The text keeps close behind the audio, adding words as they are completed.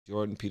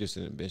Jordan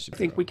Peterson and Ben Shapiro. I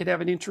think we could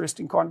have an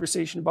interesting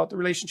conversation about the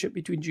relationship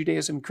between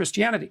Judaism and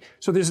Christianity.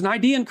 So there's an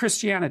idea in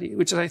Christianity,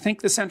 which is, I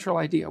think, the central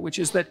idea, which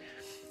is that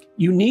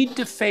you need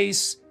to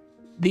face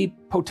the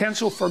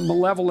potential for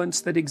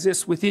malevolence that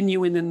exists within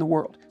you and in the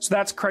world. So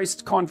that's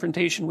Christ's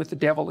confrontation with the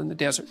devil in the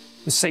desert,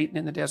 with Satan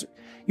in the desert.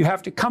 You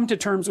have to come to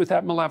terms with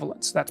that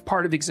malevolence. That's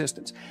part of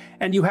existence.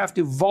 And you have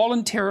to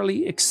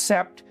voluntarily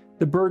accept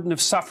the burden of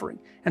suffering.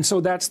 And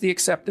so that's the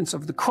acceptance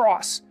of the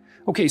cross.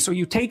 Okay, so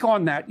you take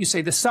on that, you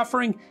say the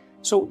suffering,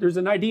 so there's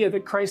an idea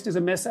that Christ is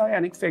a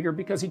messianic figure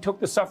because he took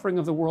the suffering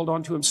of the world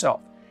onto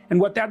himself.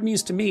 And what that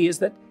means to me is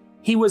that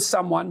he was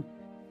someone,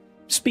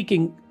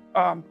 speaking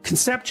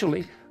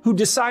conceptually, who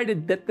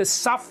decided that the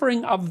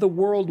suffering of the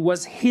world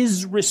was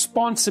his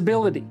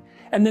responsibility.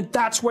 And that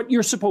that's what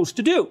you're supposed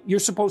to do. You're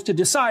supposed to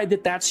decide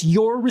that that's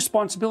your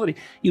responsibility.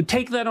 You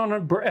take that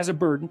on as a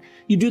burden.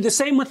 You do the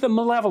same with the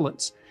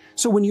malevolence.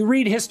 So when you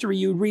read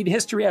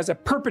history as a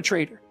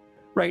perpetrator,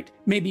 right?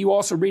 Maybe you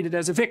also read it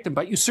as a victim,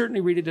 but you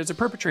certainly read it as a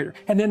perpetrator.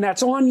 And then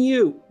that's on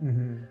you.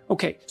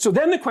 Okay, so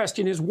then the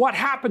question is, what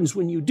happens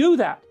when you do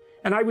that?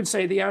 And I would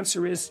say the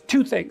answer is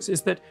two things,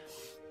 is that,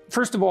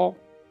 first of all,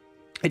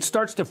 it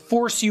starts to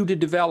force you to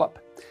develop,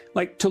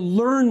 like to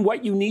learn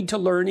what you need to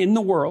learn in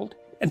the world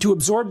and to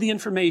absorb the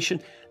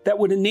information that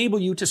would enable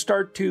you to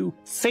start to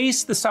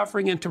face the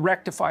suffering and to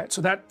rectify it.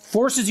 So that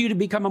forces you to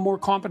become a more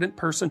competent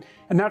person.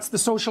 And that's the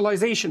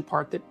socialization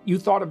part that you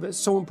thought of as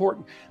so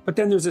important. But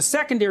then there's a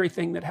secondary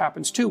thing that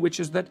happens too,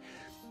 which is that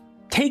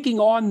taking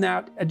on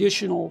that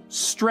additional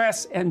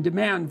stress and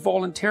demand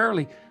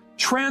voluntarily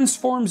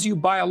transforms you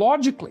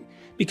biologically,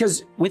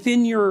 because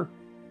within your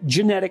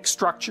genetic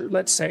structure,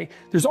 let's say,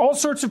 there's all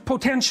sorts of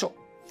potential.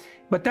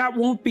 But that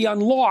won't be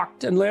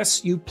unlocked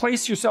unless you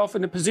place yourself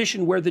in a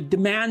position where the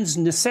demands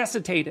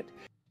necessitate it.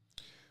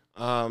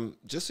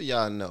 Just so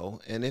y'all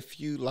know, and if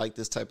you like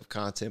this type of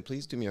content,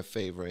 please do me a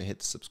favor and hit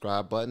the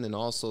subscribe button and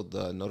also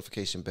the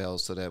notification bell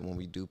so that when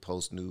we do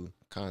post new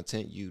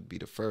content, you'd be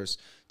the first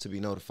to be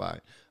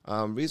notified.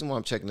 Reason why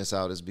I'm checking this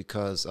out is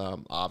because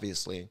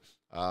obviously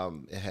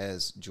it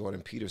has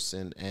Jordan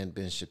Peterson and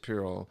Ben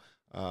Shapiro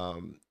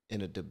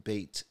in a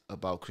debate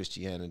about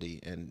Christianity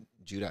and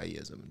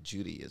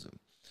Judaism.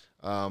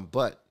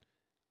 But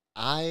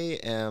I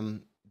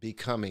am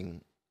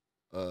becoming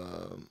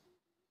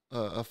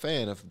a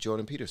fan of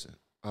Jordan Peterson.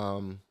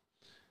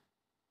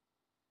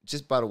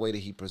 Just by the way that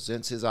he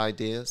presents his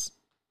ideas,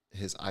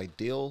 his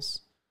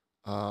ideals,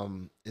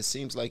 it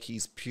seems like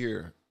he's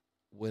pure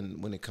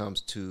when it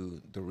comes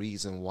to the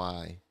reason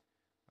why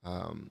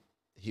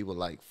he would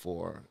like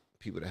for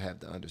people to have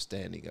the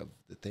understanding of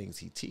the things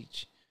he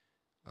teach.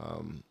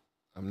 I'm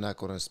not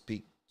going to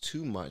speak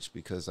too much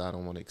because I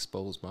don't want to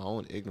expose my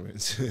own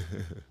ignorance.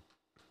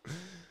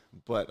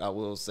 But I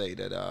will say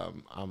that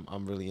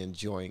I'm really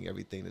enjoying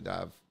everything that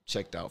I've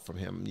checked out from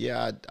him.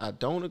 Yeah, I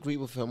don't agree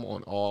with him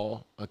on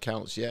all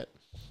accounts yet.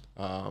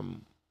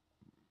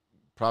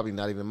 Probably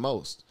not even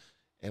most.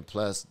 And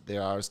plus,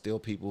 there are still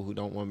people who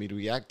don't want me to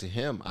react to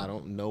him. I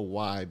don't know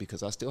why,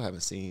 because I still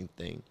haven't seen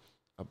anything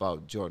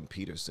about Jordan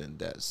Peterson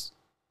that's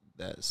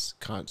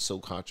so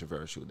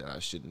controversial that I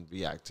shouldn't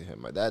react to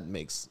him. That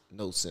makes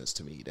no sense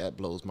to me. That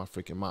blows my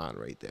freaking mind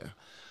right there.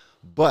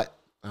 But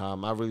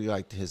I really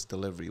liked his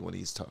delivery when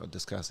he's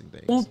discussing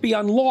things. Won't be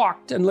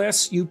unlocked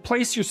unless you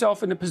place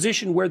yourself in a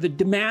position where the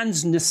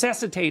demands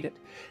necessitate it.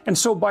 And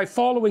so by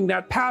following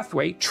that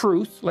pathway,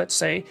 truth, let's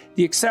say,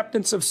 the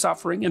acceptance of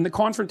suffering and the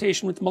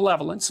confrontation with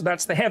malevolence, so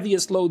that's the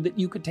heaviest load that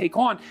you could take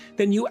on,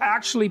 then you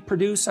actually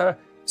produce a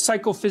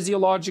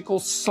psychophysiological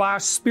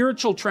 /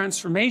 spiritual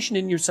transformation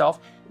in yourself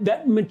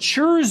that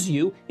matures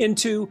you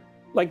into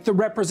like the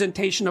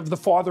representation of the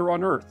Father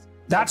on earth.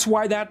 That's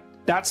why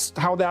that's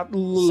how that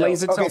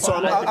lays itself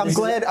out. Okay,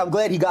 so I'm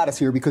glad he got us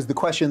here, because the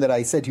question that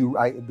I said to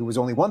you, there was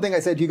only one thing I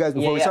said to you guys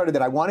before we started,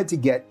 that I wanted to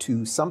get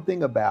to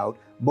something about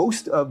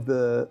most of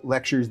the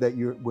lectures that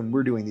when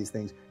we're doing these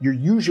things, you're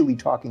usually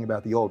talking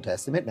about the Old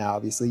Testament. Now,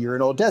 obviously, you're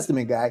an Old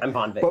Testament guy. I'm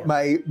Von Vegas.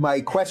 But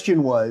my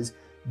question was,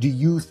 do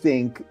you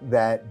think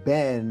that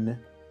Ben,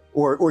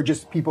 or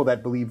just people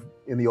that believe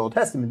in the Old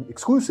Testament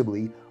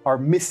exclusively, are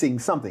missing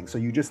something? So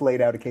you just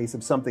laid out a case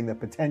of something that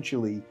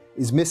potentially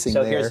is missing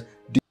there.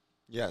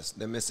 Yes,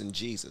 they're missing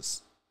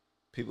Jesus.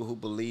 People who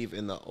believe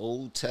in the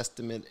Old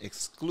Testament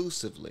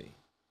exclusively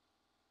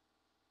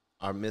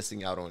are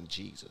missing out on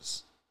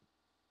Jesus.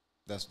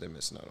 That's what they're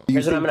missing out on. Do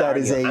you think that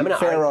is a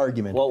fair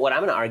argument? Well, what I'm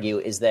going to argue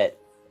is that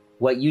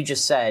what you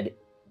just said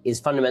is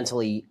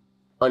fundamentally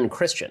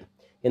unchristian,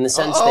 in the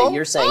sense that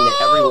you're saying that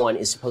everyone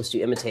is supposed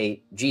to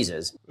imitate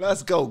Jesus.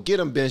 Let's go.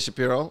 Get him, Ben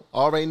Shapiro.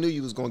 Already knew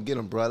you was going to get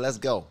him, bro. Let's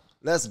go.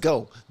 Let's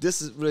go.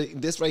 This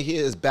right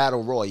here is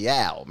Battle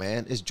Royale,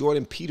 man. It's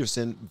Jordan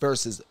Peterson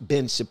versus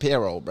Ben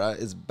Shapiro, bro.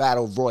 It's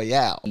Battle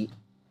Royale.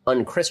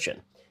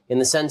 Unchristian, in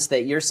the sense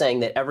that you're saying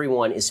that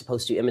everyone is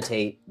supposed to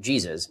imitate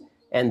Jesus.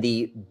 And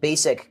the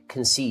basic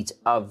conceit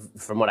of,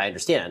 from what I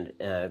understand,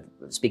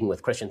 speaking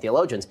with Christian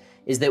theologians,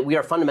 is that we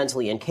are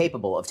fundamentally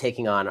incapable of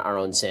taking on our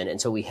own sin.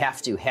 And so we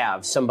have to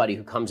have somebody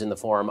who comes in the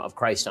form of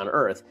Christ on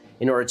earth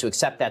in order to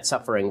accept that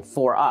suffering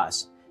for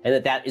us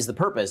and that is the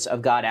purpose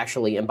of God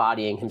actually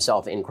embodying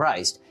himself in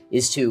Christ,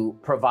 is to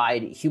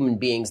provide human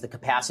beings the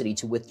capacity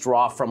to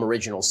withdraw from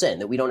original sin,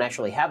 that we don't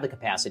actually have the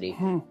capacity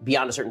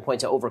beyond a certain point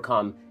to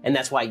overcome, and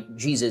that's why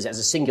Jesus as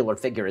a singular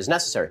figure is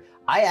necessary.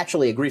 I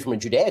actually agree from a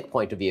Judaic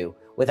point of view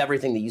with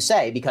everything that you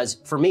say, because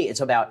for me it's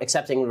about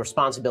accepting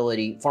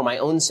responsibility for my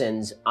own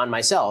sins on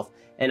myself,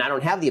 and I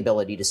don't have the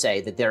ability to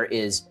say that there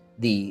is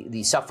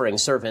the suffering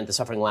servant, the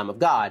suffering Lamb of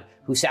God,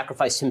 who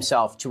sacrificed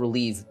himself to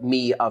relieve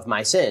me of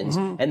my sins,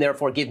 and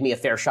therefore give me a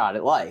fair shot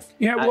at life.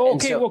 Yeah, well,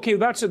 okay,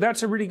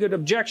 that's a really good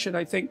objection,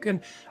 I think. And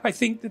I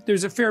think that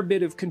there's a fair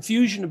bit of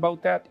confusion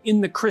about that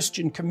in the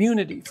Christian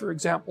community, for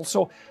example.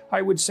 So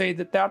I would say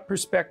that that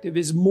perspective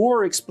is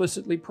more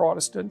explicitly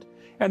Protestant.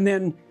 And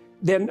then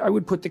I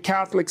would put the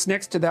Catholics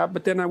next to that,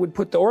 but then I would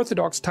put the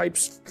Orthodox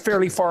types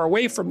fairly far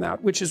away from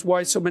that, which is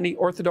why so many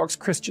Orthodox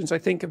Christians, I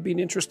think, have been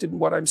interested in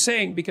what I'm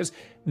saying, because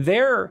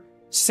their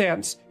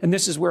sense, and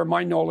this is where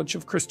my knowledge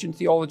of Christian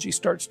theology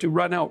starts to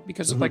run out,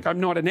 because like I'm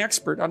not an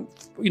expert on,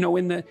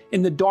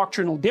 in the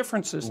doctrinal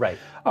differences. Right.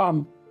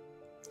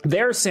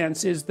 Their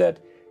sense is that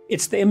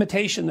it's the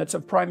imitation that's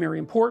of primary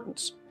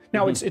importance.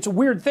 Now, it's a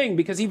weird thing,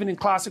 because even in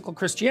classical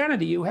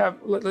Christianity, you have,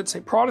 let's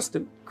say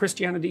Protestant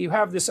Christianity, you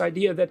have this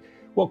idea that,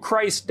 well,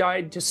 Christ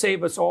died to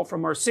save us all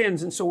from our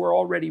sins, and so we're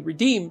already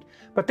redeemed.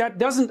 But that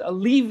doesn't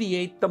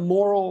alleviate the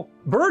moral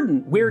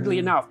burden, weirdly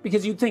enough,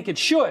 because you'd think it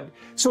should.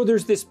 So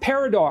there's this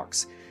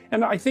paradox.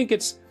 And I think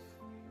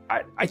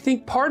I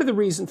think part of the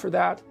reason for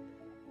that,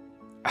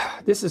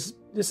 this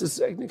is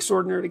an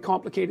extraordinarily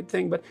complicated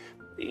thing, but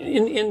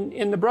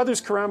in the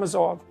Brothers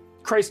Karamazov,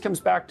 Christ comes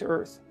back to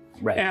earth.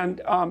 Right.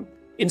 And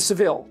in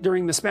Seville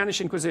during the Spanish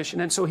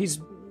Inquisition. And so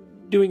he's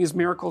doing his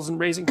miracles and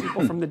raising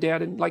people from the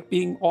dead and like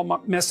being all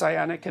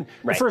messianic. And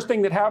the first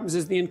thing that happens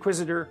is the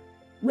Inquisitor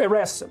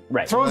arrests him,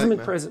 throws him in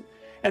prison,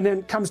 and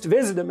then comes to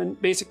visit him and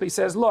basically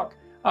says, look,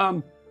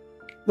 the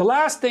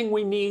last thing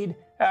we need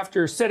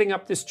after setting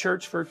up this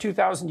church for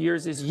 2,000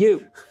 years is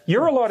you.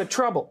 You're a lot of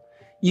trouble.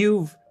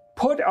 You've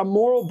put a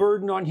moral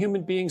burden on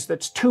human beings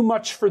that's too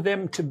much for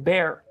them to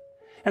bear.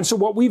 And so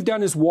what we've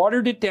done is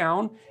watered it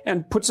down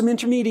and put some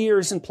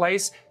intermediaries in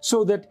place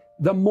so that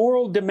the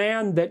moral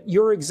demand that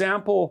your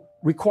example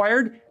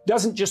required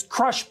doesn't just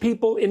crush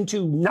people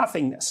into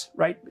nothingness,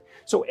 right?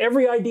 So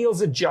every ideal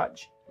is a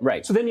judge.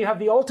 Right. So then you have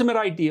the ultimate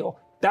ideal.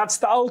 That's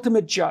the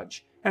ultimate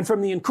judge. And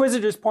from the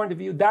Inquisitor's point of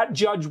view, that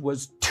judge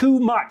was too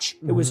much.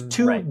 It was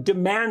too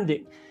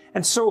demanding.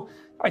 And so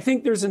I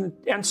think there's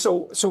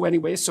so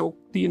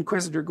the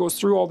Inquisitor goes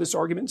through all this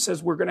argument and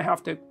says, we're going to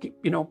have to,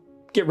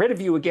 get rid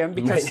of you again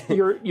because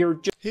you're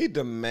just... He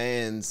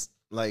demands,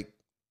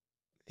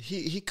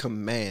 he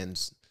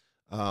commands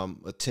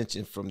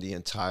attention from the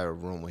entire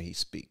room when he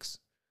speaks.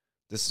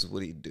 This is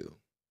what he do.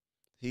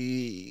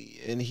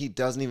 He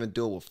doesn't even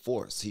do it with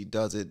force. He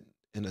does it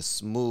in a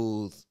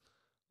smooth,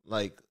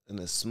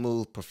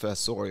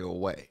 professorial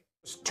way.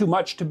 It's too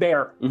much to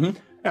bear.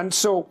 And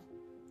so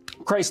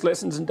Christ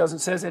listens and doesn't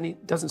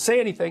say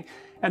anything.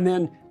 And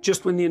then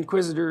just when the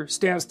Inquisitor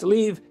stands to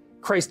leave,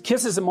 Christ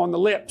kisses him on the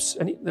lips,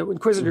 and the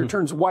Inquisitor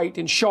turns white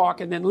in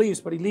shock and then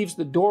leaves, but he leaves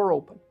the door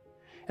open.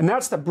 And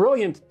that's the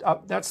brilliant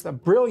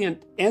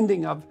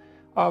ending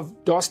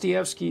of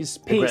Dostoevsky's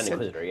piece. The Grand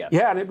Inquisitor, yeah.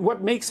 Yeah, and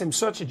what makes him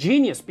such a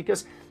genius,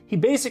 because he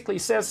basically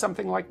says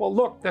something like, well,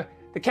 look,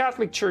 the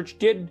Catholic Church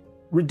did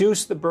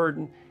reduce the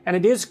burden, and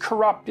it is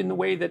corrupt in the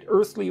way that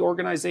earthly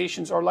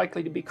organizations are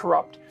likely to be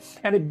corrupt.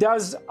 And it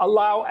does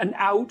allow an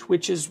out,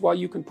 which is, well,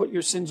 you can put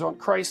your sins on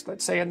Christ,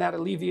 let's say, and that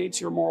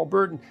alleviates your moral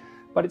burden,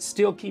 but it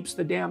still keeps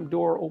the damn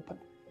door open.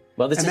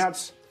 Well, this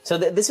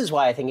is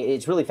why I think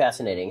it's really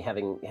fascinating,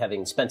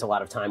 having spent a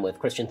lot of time with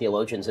Christian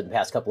theologians in the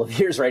past couple of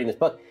years writing this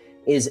book,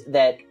 is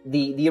that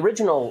the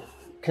original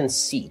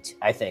conceit,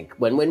 I think,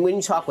 when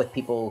you talk with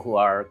people who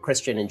are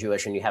Christian and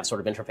Jewish and you have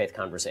sort of interfaith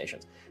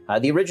conversations,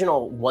 the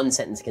original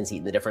one-sentence conceit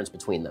and the difference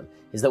between them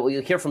is that what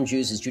you hear from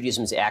Jews is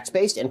Judaism is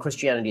acts-based and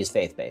Christianity is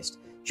faith-based.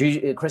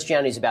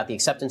 Christianity is about the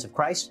acceptance of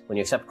Christ. When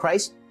you accept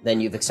Christ, then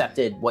you've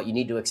accepted what you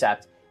need to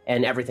accept,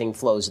 and everything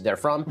flows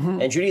therefrom.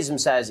 And Judaism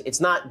says it's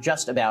not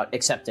just about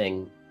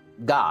accepting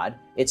God,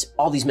 it's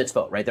all these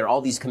mitzvot, right? There are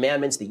all these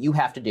commandments that you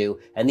have to do,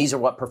 and these are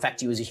what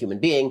perfect you as a human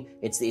being.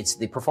 It's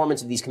the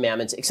performance of these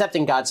commandments,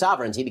 accepting God's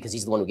sovereignty because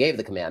he's the one who gave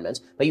the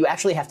commandments, but you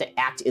actually have to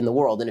act in the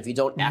world, and if you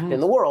don't act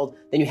in the world,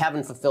 then you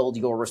haven't fulfilled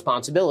your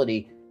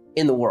responsibility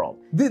in the world.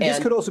 This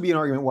could also be an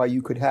argument why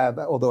you could have,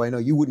 although I know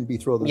you wouldn't be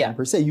thrilled with them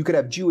per se, you could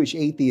have Jewish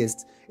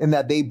atheists in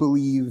that they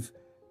believe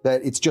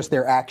that it's just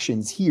their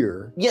actions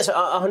here. Yes,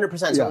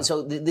 100%. Yeah.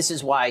 So this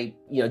is why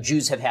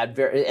Jews have had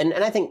and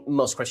I think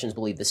most Christians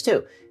believe this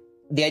too.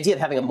 The idea of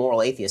having a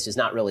moral atheist is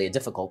not really a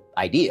difficult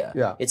idea.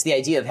 Yeah. It's the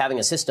idea of having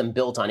a system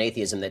built on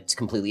atheism that's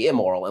completely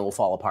immoral and will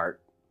fall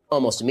apart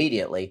almost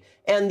immediately.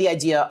 And the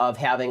idea of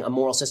having a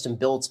moral system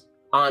built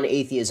on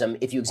atheism,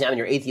 if you examine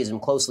your atheism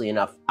closely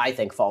enough, I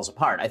think falls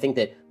apart. I think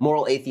that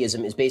moral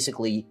atheism is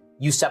basically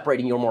you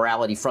separating your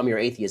morality from your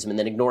atheism and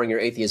then ignoring your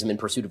atheism in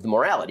pursuit of the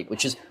morality,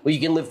 which is, well, you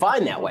can live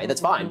fine that way.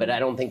 That's fine. But I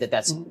don't think that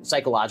that's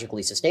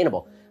psychologically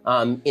sustainable.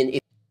 Man,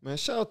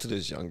 shout out to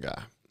this young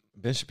guy.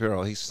 Ben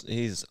Shapiro,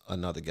 he's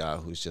another guy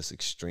who's just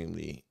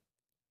extremely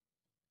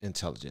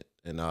intelligent,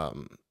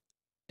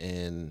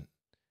 and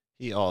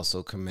he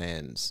also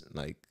commands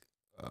like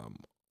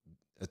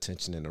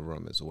attention in the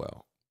room as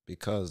well,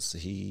 because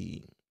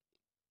he's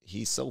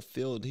so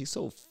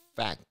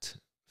fact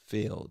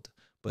filled.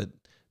 But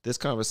this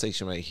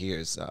conversation right here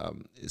is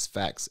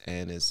facts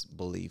and is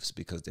beliefs,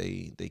 because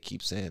they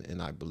keep saying,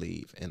 and I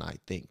believe, and I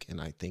think, and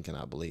I think, and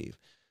I believe.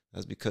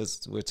 That's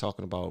because we're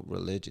talking about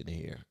religion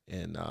here,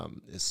 and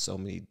there's so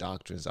many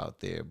doctrines out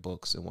there,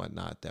 books and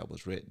whatnot that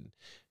was written.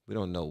 We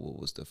don't know what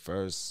was the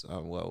first.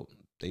 Well,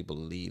 they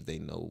believe they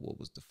know what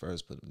was the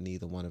first, but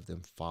neither one of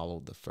them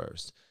followed the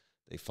first.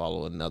 They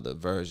follow another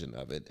version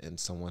of it and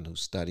someone who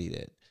studied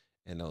it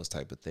and those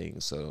type of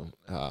things. So,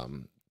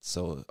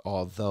 so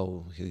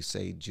although he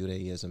say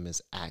Judaism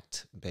is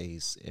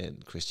act-based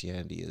and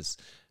Christianity is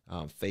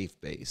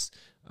faith-based,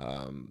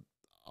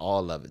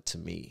 all of it to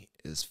me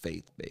is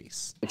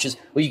faith-based. Which is,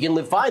 well, you can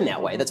live fine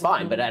that way. That's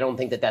fine, but I don't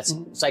think that that's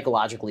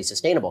psychologically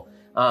sustainable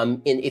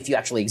if you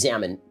actually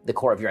examine the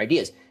core of your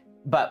ideas.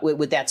 But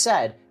with that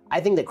said, I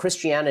think that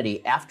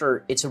Christianity,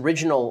 after its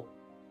original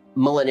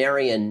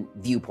millenarian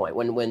viewpoint,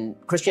 when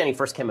Christianity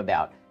first came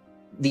about,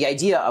 the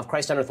idea of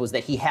Christ on earth was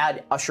that he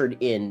had ushered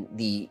in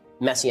the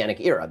Messianic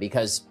era,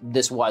 because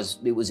it was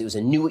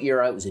a new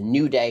era, it was a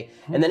new day.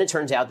 And then it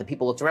turns out that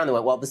people looked around and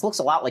went, well, this looks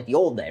a lot like the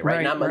old day,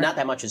 right? Not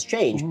that much has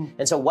changed.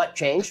 And so what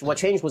changed? What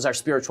changed was our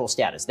spiritual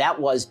status. That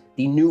was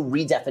the new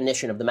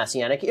redefinition of the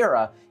Messianic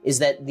era, is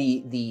that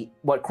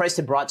what Christ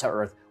had brought to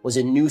earth was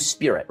a new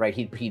spirit, right?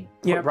 He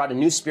brought a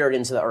new spirit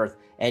into the earth,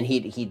 and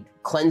he'd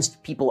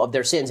cleansed people of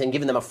their sins and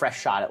given them a fresh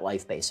shot at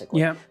life,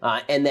 basically.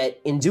 And that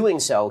in doing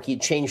so,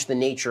 he'd changed the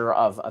nature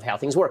of how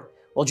things work.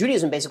 Well,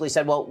 Judaism basically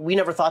said, well, we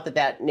never thought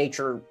that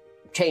nature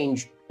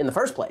changed in the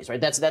first place,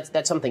 right?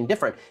 That's something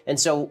different. And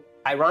so,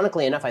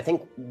 ironically enough, I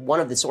think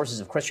one of the sources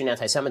of Christian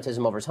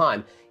anti-Semitism over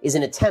time is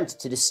an attempt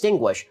to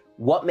distinguish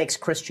what makes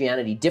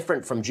Christianity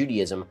different from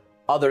Judaism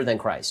other than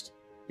Christ.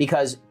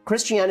 Because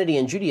Christianity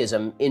and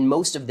Judaism, in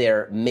most of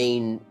their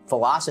main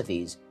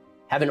philosophies,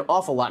 have an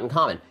awful lot in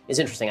common. It's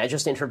interesting. I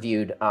just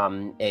interviewed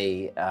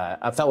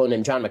a fellow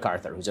named John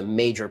MacArthur, who's a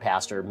major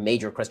pastor,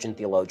 major Christian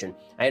theologian.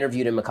 I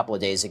interviewed him a couple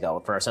of days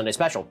ago for our Sunday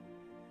special.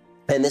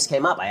 And this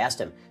came up. I asked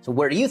him, so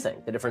where do you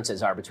think the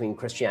differences are between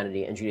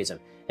Christianity and Judaism?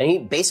 And he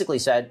basically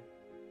said,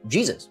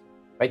 Jesus,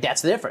 right?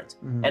 That's the difference.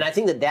 And I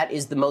think that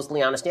is the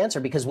mostly honest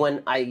answer, because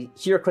when I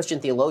hear Christian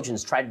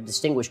theologians try to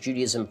distinguish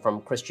Judaism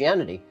from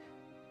Christianity,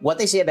 what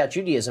they say about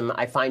Judaism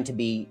I find to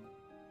be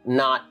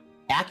not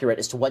accurate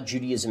as to what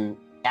Judaism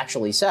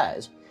actually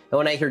says. And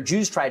when I hear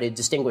Jews try to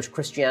distinguish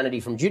Christianity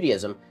from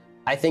Judaism,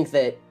 I think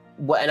that,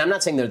 and I'm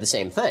not saying they're the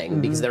same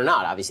thing, because they're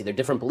not, obviously, they're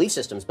different belief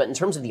systems, but in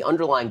terms of the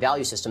underlying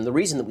value system, the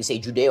reason that we say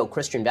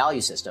Judeo-Christian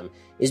value system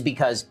is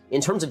because in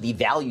terms of the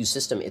value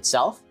system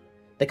itself,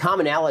 the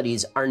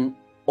commonalities are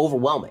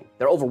overwhelming.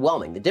 They're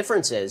overwhelming. The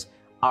differences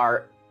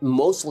are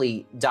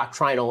mostly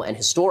doctrinal and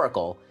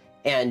historical,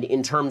 and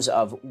in terms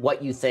of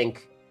what you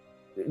think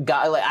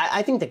God,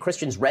 I think that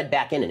Christians read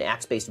back in an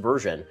acts-based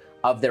version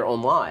of their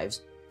own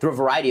lives through a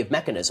variety of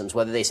mechanisms,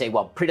 whether they say,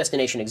 well,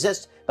 predestination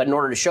exists, but in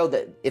order to show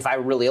that if I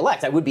were really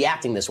elect, I would be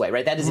acting this way,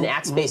 right? That is an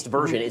acts-based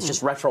version. It's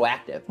just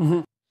retroactive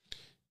from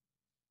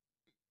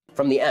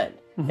the end.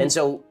 And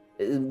so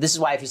this is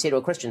why if you say to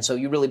a Christian, so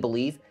you really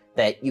believe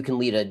that you can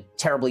lead a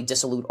terribly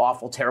dissolute,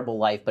 awful, terrible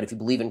life, but if you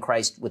believe in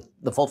Christ with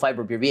the full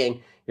fiber of your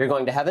being, you're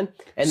going to heaven?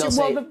 And they'll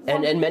say,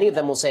 and many of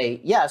them will say,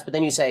 yes, but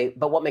then you say,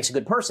 but what makes a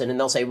good person? And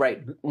they'll say,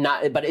 right,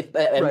 not, but if,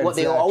 and what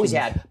they always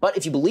had, but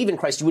if you believe in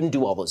Christ, you wouldn't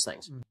do all those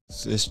things.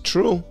 It's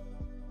true,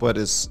 but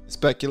it's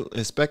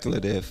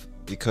speculative,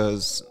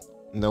 because,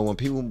 you know, when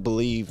people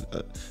believe,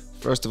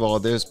 first of all,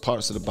 there's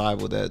parts of the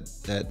Bible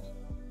that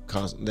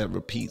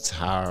repeats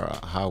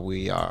how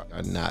we are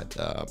not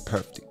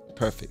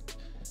perfect.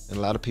 And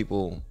a lot of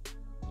people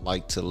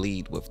like to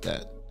lead with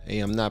that. Hey,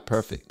 I'm not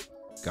perfect.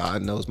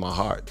 God knows my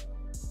heart.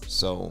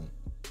 So,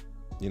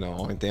 you know,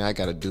 only thing I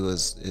got to do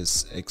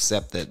is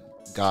accept that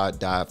God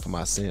died for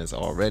my sins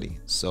already.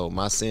 So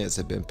my sins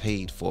have been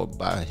paid for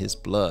by his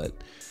blood.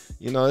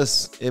 You know,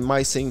 it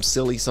might seem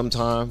silly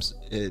sometimes.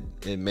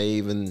 It may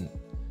even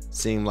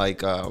seem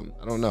like, I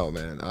don't know,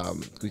 man,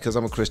 because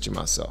I'm a Christian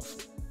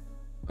myself.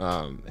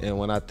 And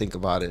when I think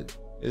about it,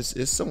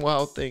 it's some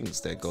wild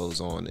things that goes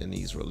on in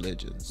these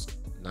religions.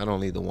 Not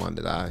only the one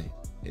that I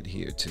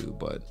adhere to,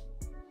 but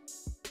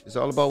it's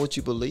all about what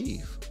you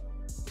believe.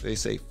 They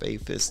say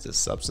faith is the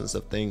substance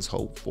of things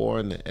hoped for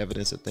and the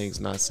evidence of things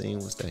not seen.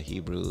 Was that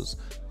Hebrews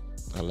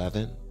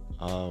 11?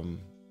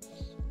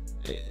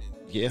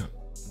 Yeah,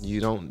 you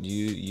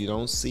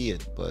don't see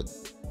it, but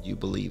you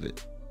believe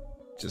it.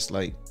 Just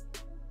like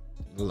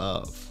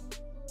love,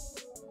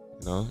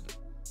 you know,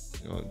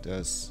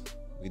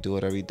 we do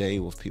it every day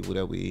with people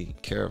that we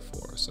care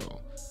for. So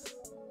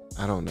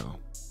I don't know.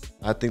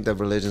 I think that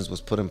religions was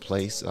put in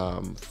place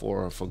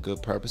for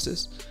good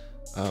purposes.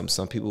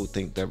 Some people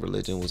think that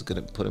religion was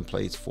put in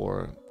place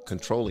for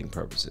controlling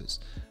purposes.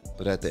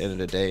 But at the end of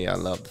the day, I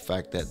love the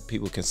fact that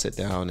people can sit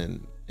down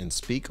and and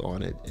speak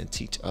on it and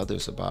teach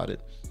others about it,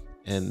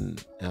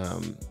 and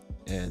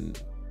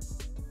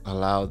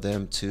allow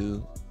them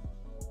to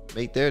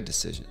make their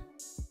decision.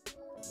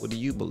 What do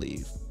you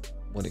believe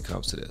when it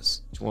comes to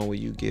this? Which one will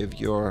you give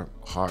your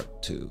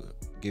heart to,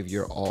 give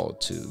your all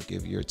to,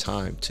 give your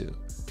time to,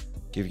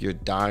 give your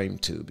dime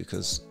to?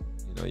 Because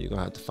you're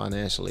gonna have to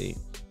financially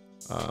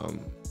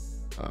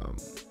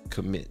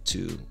commit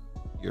to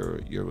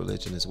your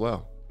religion as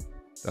well.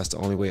 That's the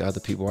only way other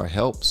people are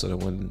helped, so that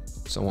when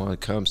someone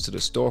comes to the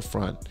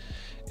storefront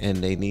and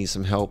they need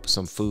some help,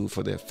 some food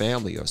for their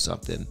family or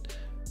something,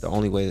 the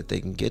only way that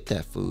they can get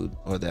that food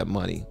or that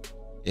money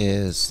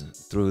is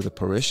through the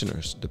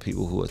parishioners, the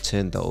people who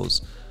attend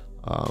those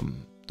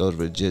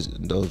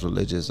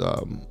religious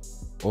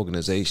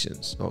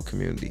organizations or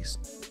communities.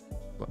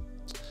 But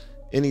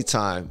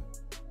anytime,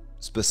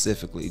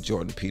 specifically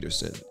Jordan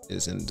Peterson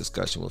is in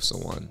discussion with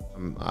someone,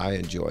 I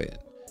enjoy it.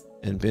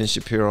 And Ben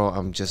Shapiro,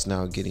 I'm just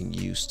now getting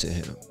used to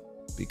him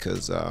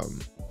because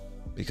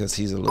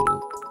he's a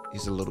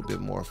little bit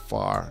more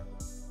far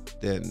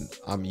than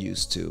I'm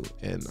used to,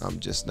 and I'm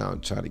just now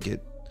trying to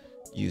get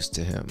used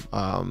to him.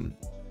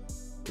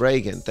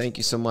 Reagan, thank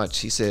you so much.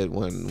 He said,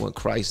 when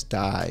Christ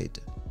died,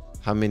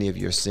 how many of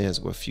your sins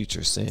were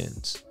future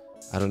sins?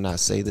 I do not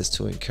say this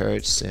to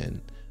encourage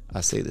sin. I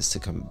say this to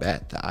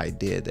combat the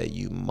idea that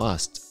you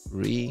must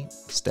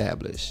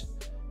reestablish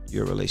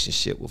your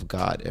relationship with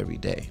God every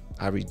day.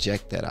 I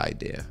reject that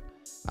idea.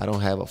 I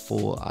don't have a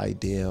full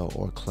idea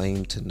or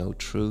claim to know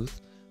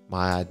truth.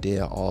 My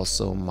idea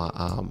also,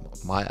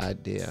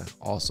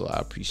 I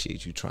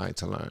appreciate you trying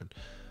to learn.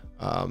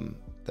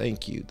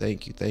 Thank you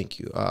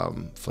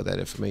for that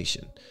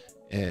information.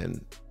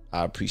 And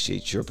I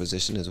appreciate your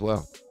position as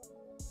well.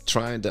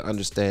 Trying to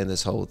understand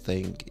this whole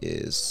thing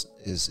is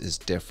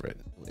different.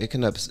 It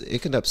can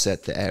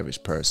upset the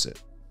average person,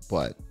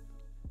 but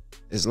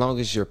as long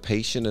as you're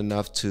patient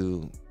enough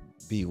to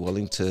be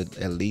willing to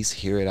at least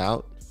hear it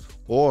out,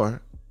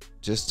 or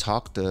just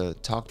talk to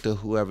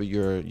whoever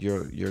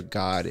your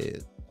God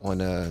is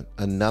on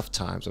enough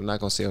times. I'm not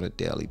gonna say on a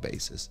daily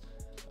basis,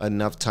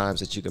 enough times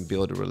that you can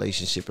build a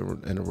relationship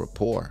and a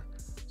rapport,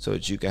 so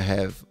that you can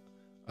have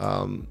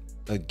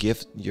a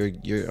gift,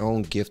 your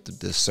own gift of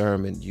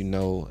discernment.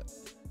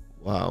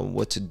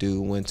 What to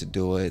do, when to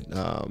do it,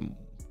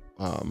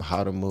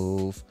 how to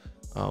move,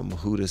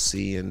 who to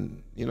see,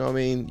 and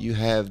you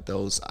have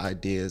those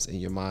ideas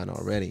in your mind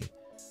already.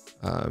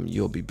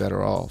 You'll be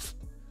better off.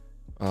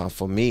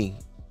 For me,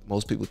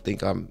 most people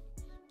think I'm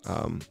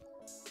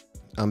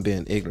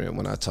being ignorant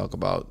when I talk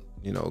about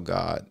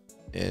God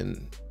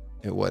and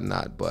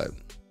whatnot, but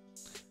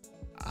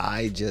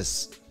I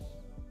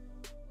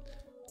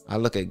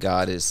look at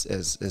God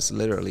as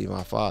literally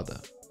my father.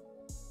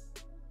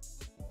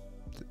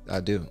 I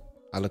do.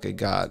 I look at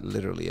God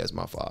literally as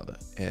my father,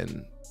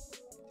 and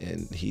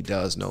he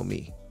does know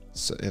me.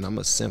 So, and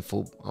I'm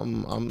sinful.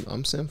 I'm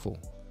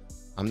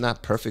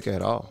not perfect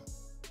at all,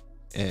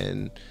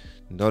 and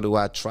nor do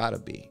I try to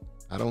be.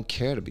 I don't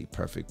care to be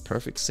perfect.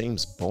 Perfect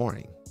seems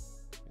boring.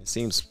 It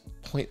seems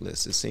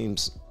pointless. It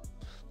seems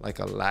like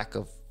a lack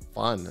of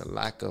fun, a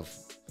lack of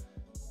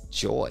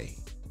joy.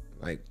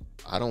 Like,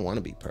 I don't want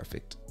to be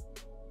perfect.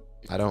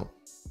 I don't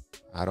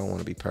want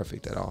to be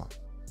perfect at all.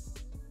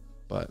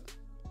 But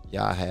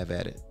y'all have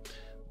at it.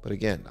 But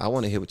again, I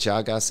want to hear what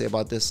y'all guys say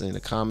about this in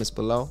the comments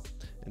below.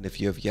 And if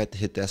you have yet to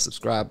hit that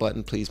subscribe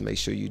button, please make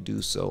sure you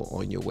do so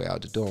on your way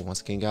out the door.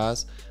 Once again,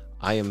 guys,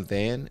 I am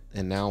Van,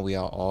 and now we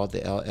are all the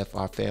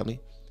LFR family.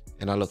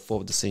 And I look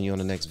forward to seeing you on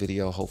the next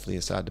video, hopefully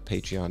inside the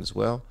Patreon as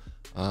well.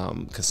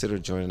 Consider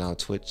joining our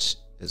Twitch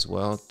as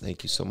well.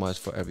 Thank you so much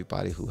for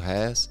everybody who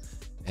has.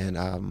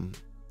 And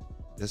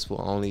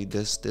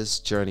this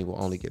journey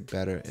will only get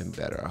better and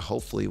better.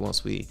 Hopefully,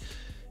 once we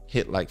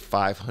hit like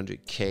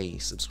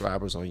 500K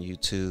subscribers on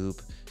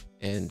YouTube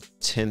and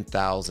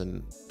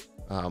 10,000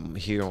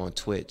 here on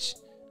Twitch,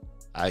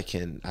 I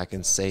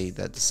can say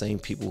that the same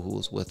people who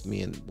was with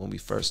me and when we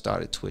first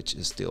started Twitch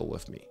is still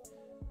with me.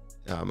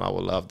 I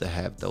would love to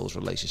have those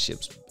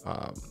relationships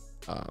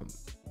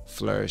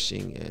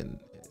flourishing, and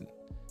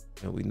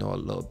we know a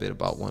little bit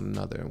about one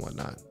another and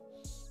whatnot.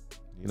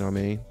 You know what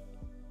I mean?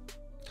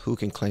 Who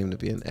can claim to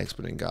be an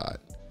expert in God?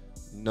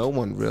 No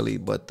one really,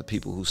 but the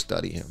people who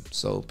study him.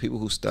 So people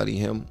who study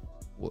him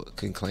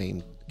can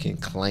claim,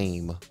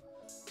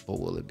 but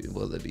will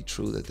it be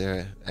true that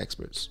they're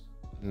experts?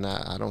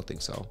 Nah, I don't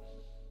think so.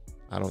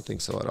 I don't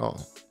think so at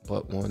all.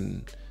 But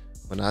when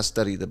I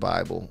studied the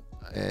Bible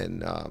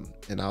and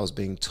I was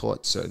being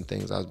taught certain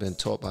things, I was being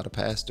taught by the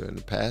pastor, and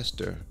the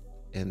pastor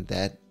in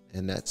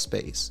that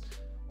space,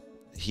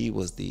 he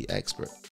was the expert.